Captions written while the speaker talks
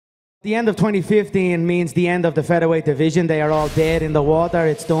The end of 2015 means the end of the featherweight division. They are all dead in the water.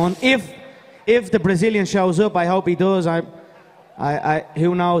 It's done. If the Brazilian shows up, I hope he does.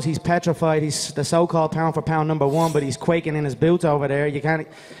 Who knows? He's petrified. He's the so-called pound for pound #1, but he's quaking in his boots over there. You can't,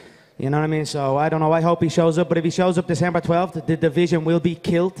 you know what I mean? So I don't know. I hope he shows up. But if he shows up December 12th, the division will be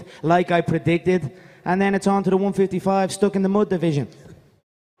killed, like I predicted. And then it's on to the 155 stuck in the mud division.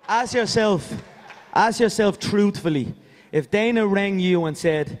 Ask yourself truthfully, if Dana rang you and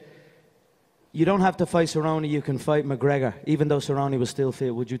said, you don't have to fight Cerrone, you can fight McGregor, even though Cerrone was still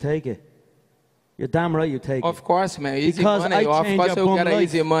fit, would you take it? You're damn right you take it. Of course, man. Easy because money. I Of change course your you bum got life.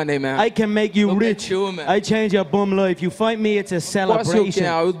 easy money, man. I can make you Look rich. at you, man. I change your bum life. You fight me, it's a celebration. Of course you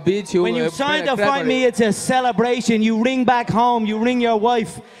can. I would beat you. When you sign to fight me, it's a celebration. You ring back home. You ring your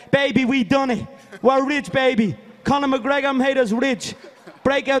wife. Baby, we done it. We're rich, baby. Conor McGregor made us rich.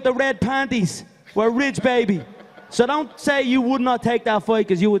 Break out the red panties. We're rich, baby. So don't say you would not take that fight,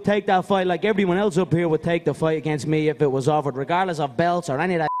 because you would take that fight like everyone else up here would take the fight against me if it was offered, regardless of belts or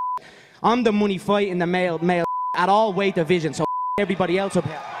any of that. I'm the money fight in the male at all weight divisions, so everybody else up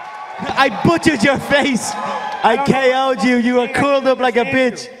here. I butchered your face. I KO'd you. You were curled up like a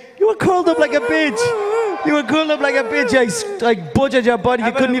bitch. You were curled up like a bitch. You were curled up like a bitch. I butchered your body.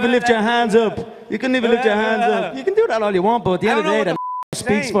 You couldn't even lift your hands up. You couldn't even lift your hands up. You can do that all you want, but at the end of the day, the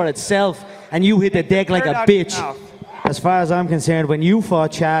speaks for itself, and you hit the deck like a bitch. As far as I'm concerned, when you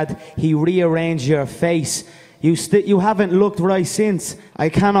fought Chad, he rearranged your face. You haven't looked right since. I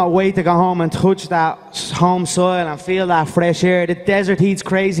cannot wait to go home and touch that home soil and feel that fresh air. The desert heat's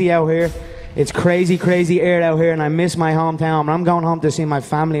crazy out here. It's crazy, crazy air out here, and I miss my hometown. I'm going home to see my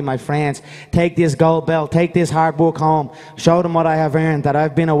family, my friends. Take this gold belt, take this hard work home. Show them what I have earned, that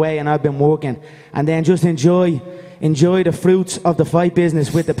I've been away and I've been working. And then just enjoy the fruits of the fight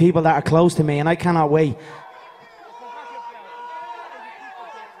business with the people that are close to me, and I cannot wait.